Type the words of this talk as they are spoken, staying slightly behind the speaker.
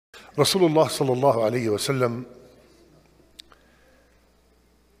Rasulullah sallallahu alayhi wasallam,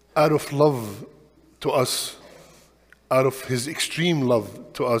 out of love to us, out of his extreme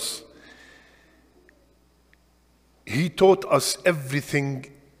love to us, he taught us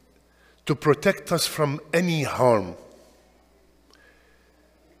everything to protect us from any harm.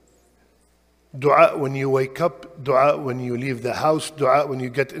 Dua when you wake up, dua when you leave the house, dua when you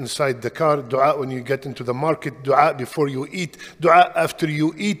get inside the car, dua when you get into the market, dua before you eat, dua after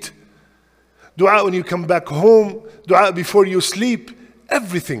you eat, dua when you come back home, dua before you sleep,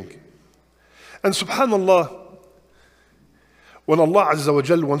 everything. And subhanallah, when Allah Azza wa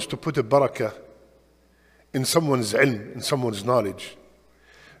Jal wants to put a barakah in someone's ilm, in someone's knowledge,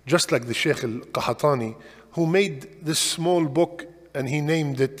 just like the Shaykh al-Qahtani, who made this small book and he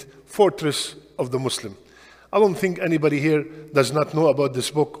named it Fortress of the Muslim. I don't think anybody here does not know about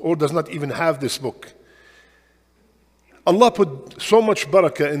this book or does not even have this book. Allah put so much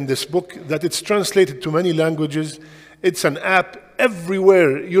barakah in this book that it's translated to many languages. It's an app.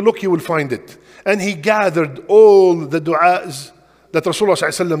 Everywhere you look, you will find it. And he gathered all the du'as that Rasulullah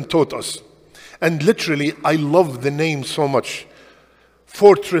ﷺ taught us. And literally, I love the name so much.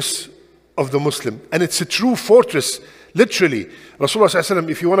 Fortress of the Muslim. And it's a true fortress. Literally, Rasulullah ﷺ,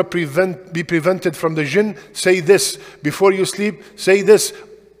 if you want to be prevented from the jinn, say this. Before you sleep, say this.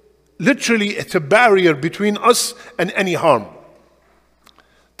 Literally, it's a barrier between us and any harm.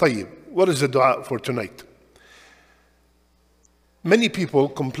 طيب, what is the dua for tonight? Many people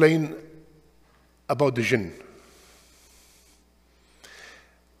complain about the jinn.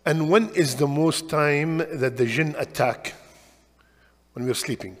 And when is the most time that the jinn attack? When we're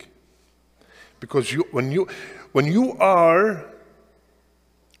sleeping. Because when you are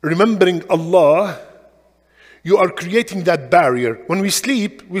remembering Allah, you are creating that barrier. When we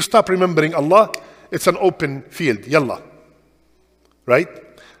sleep, we stop remembering Allah. It's an open field. Yalla. Right?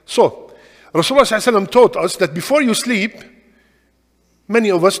 So, Rasulullah ﷺ taught us that before you sleep, many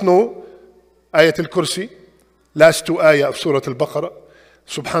of us know Ayat al-Kursi, last two ayah of Surah Al-Baqarah,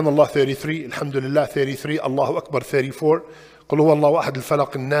 Subhanallah 33, Alhamdulillah 33, Allahu Akbar 34, Qul huwa Allahu ahad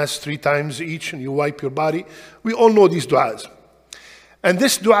al-falaq al-nas 3 times each, and you wipe your body. We all know these du'as. And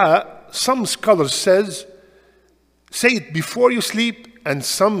this du'a, some scholars says, say it before you sleep, and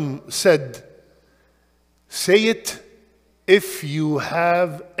some said, say it if you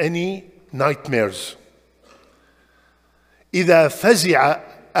have any nightmares. إِذَا فَزِعَ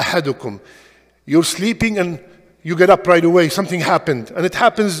أَحَدُكُمْ. You're sleeping and you get up right away, something happened. And it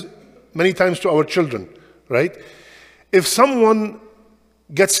happens many times to our children, right? If someone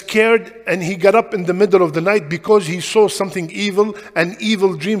gets scared and he got up in the middle of the night because he saw something evil, and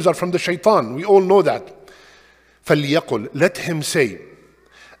evil dreams are from the shaitan. We all know that. فَلْيَقُلْ. Let him say,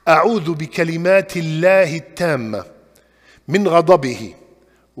 أعوذ بكلمات الله التامة من غضبه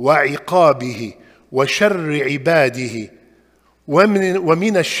وعقابه وشر عباده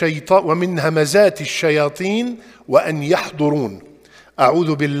ومن الشيطان ومن همزات الشياطين وأن يحضرون.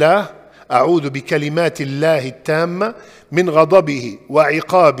 أعوذ بكلمات الله التامة من غضبه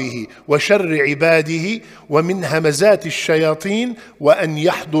وعقابه وشر عباده ومن همزات الشياطين وأن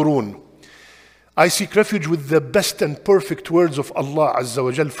يحضرون. I seek refuge with the best and perfect words of Allah Azza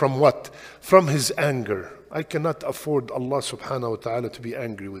wa Jal from what? From His anger. I cannot afford Allah subhanahu wa ta'ala to be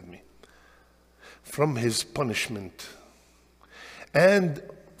angry with me. From His punishment. And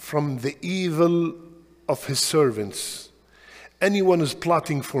from the evil of His servants. Anyone who's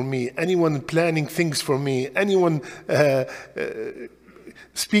plotting for me, anyone planning things for me, anyone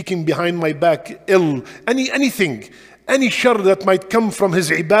speaking behind my back ill, anything. Any shar that might come from His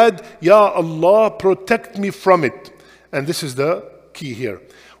ibad, Ya Allah, protect me from it. And this is the key here.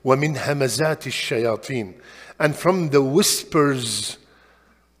 وَمِنْ هَمَزَاتِ الشَّيَاطِينَ. And from the whispers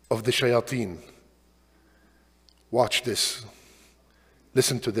of the shayateen. Watch this.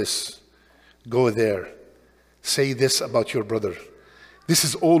 Listen to this. Go there. Say this about your brother. This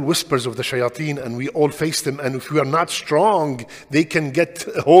is all whispers of the shayateen, and we all face them. And if we are not strong, they can get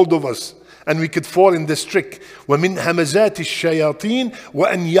a hold of us. And we could fall in this trick. وَمِنْ هَمَزَاتِ الشَّيَاطِينَ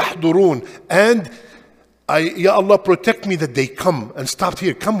وَأَنْ يَحْضُرُونَ. And Ya Allah, protect me that they come. And stopped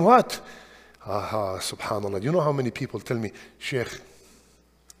here. Come what? Subhanallah. Do you know how many people tell me, Sheikh,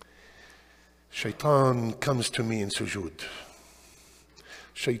 shaitan comes to me in sujood.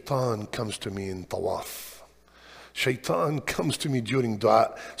 Shaitan comes to me in tawaf. Shaitan comes to me during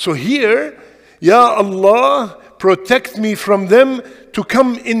dua. So here, Ya Allah, protect me from them to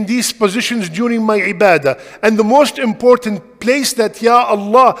come in these positions during my ibadah. And the most important place that, Ya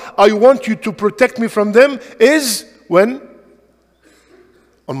Allah, I want you to protect me from them is when?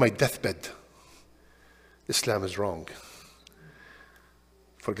 On my deathbed. Islam is wrong.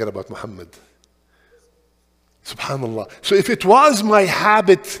 Forget about Muhammad. Subhanallah. So if it was my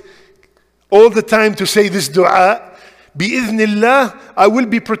habit all the time to say this dua, bi'idhnillah, I will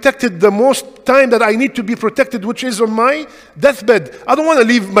be protected the most time that I need to be protected, which is on my deathbed. I don't want to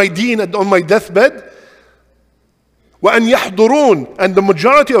leave my deen on my deathbed. وَأَنْ يَحْضُرُونَ, and the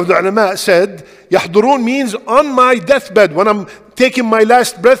majority of the ulama said, يَحْضُرُونَ means on my deathbed, when I'm taking my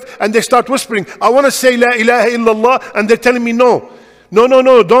last breath and they start whispering, I want to say La ilaha illallah, and they're telling me no. No, no,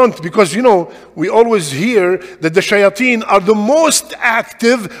 no, don't, because we always hear that the shayateen are the most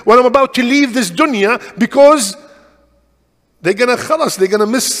active when I'm about to leave this dunya, because they're gonna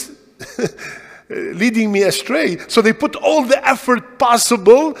miss leading me astray. So they put all the effort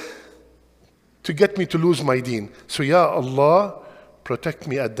possible to get me to lose my deen. So Ya Allah, protect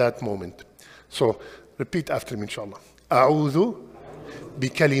me at that moment. So repeat after me, inshallah. أعوذ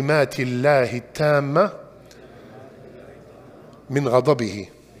بكلمات الله التامة من غضبه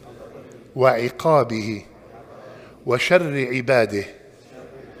وعقابه وشر عباده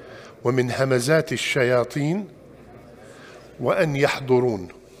ومن همزات الشياطين وأن يحضرون.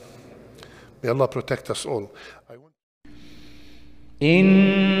 May Allah protect us all.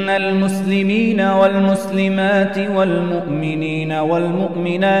 إن المسلمين والمسلمات والمؤمنين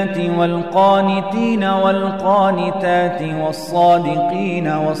والمؤمنات والقانتين والقانتات والصادقين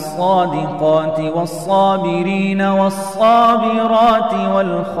والصادقات والصابرين والصابرات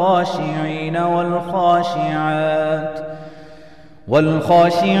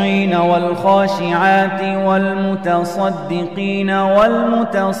والخاشعين والخاشعات والمتصدقين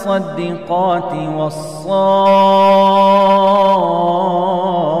والمتصدقات والصائمين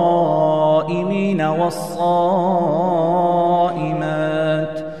والصائمات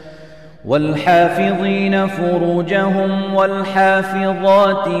والحافظين فروجهم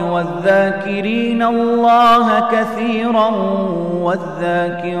والحافظات والذاكرين الله كثيرا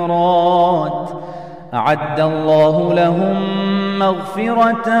والذاكرات أعد الله لهم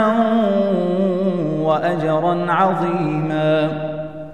مغفرة وأجرا عظيما.